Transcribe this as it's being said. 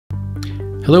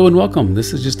Hello and welcome.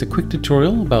 This is just a quick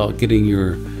tutorial about getting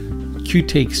your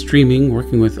Qtake streaming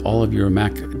working with all of your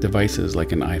Mac devices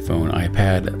like an iPhone,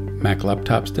 iPad, Mac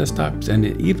laptops, desktops, and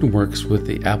it even works with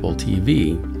the Apple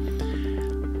TV.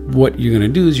 What you're going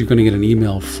to do is you're going to get an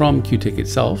email from Qtake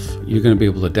itself. You're going to be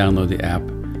able to download the app,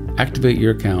 activate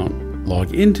your account,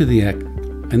 log into the app,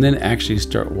 and then actually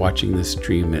start watching the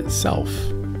stream itself.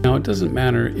 Now it doesn't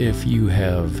matter if you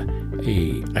have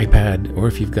a iPad or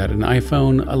if you've got an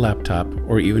iPhone, a laptop,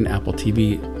 or even Apple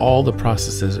TV, all the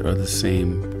processes are the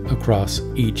same across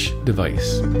each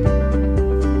device.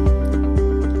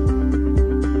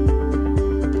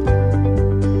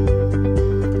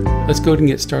 Let's go ahead and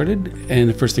get started. And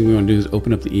the first thing we want to do is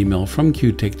open up the email from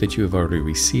Qtake that you have already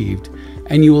received,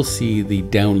 and you will see the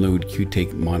Download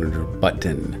Qtake Monitor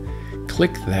button.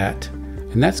 Click that,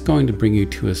 and that's going to bring you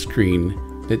to a screen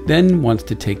that then wants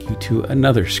to take you to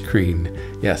another screen.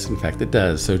 Yes, in fact it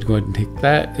does. So go ahead and take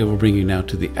that. It will bring you now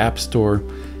to the App Store,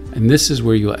 and this is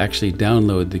where you'll actually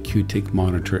download the Qtake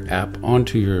Monitor app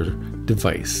onto your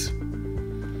device.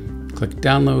 Click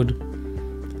download,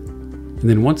 and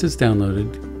then once it's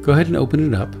downloaded, go ahead and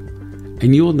open it up,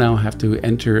 and you will now have to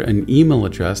enter an email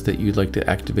address that you'd like to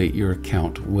activate your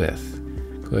account with.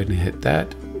 Go ahead and hit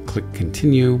that, click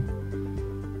continue.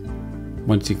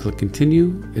 Once you click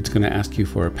continue, it's going to ask you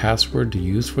for a password to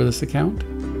use for this account.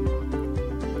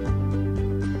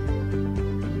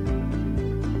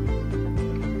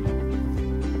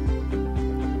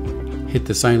 Hit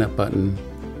the sign up button,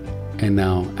 and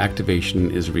now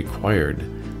activation is required.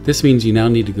 This means you now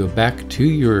need to go back to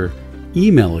your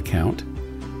email account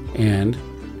and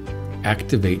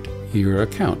activate your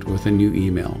account with a new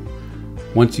email.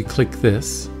 Once you click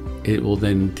this, it will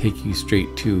then take you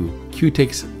straight to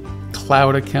Qtake's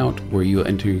cloud account where you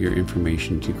enter your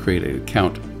information to create an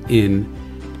account in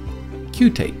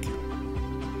Qtake.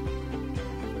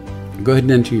 Go ahead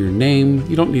and enter your name.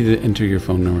 You don't need to enter your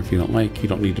phone number if you don't like. You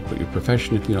don't need to put your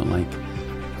profession if you don't like.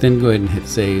 Then go ahead and hit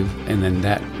save, and then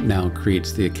that now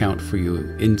creates the account for you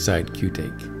inside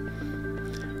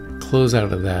Qtake. Close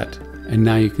out of that, and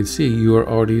now you can see you are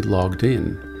already logged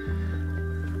in.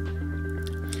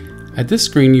 At this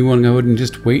screen, you want to go ahead and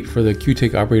just wait for the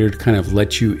Qtake operator to kind of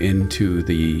let you into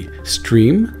the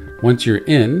stream. Once you're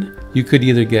in, you could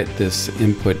either get this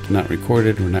input not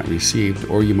recorded or not received,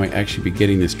 or you might actually be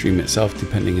getting the stream itself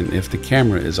depending on if the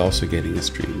camera is also getting a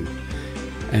stream.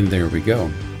 And there we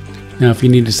go. Now if you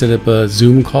need to set up a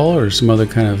Zoom call or some other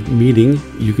kind of meeting,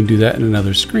 you can do that in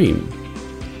another screen.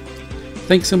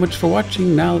 Thanks so much for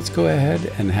watching. Now let's go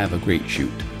ahead and have a great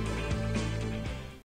shoot.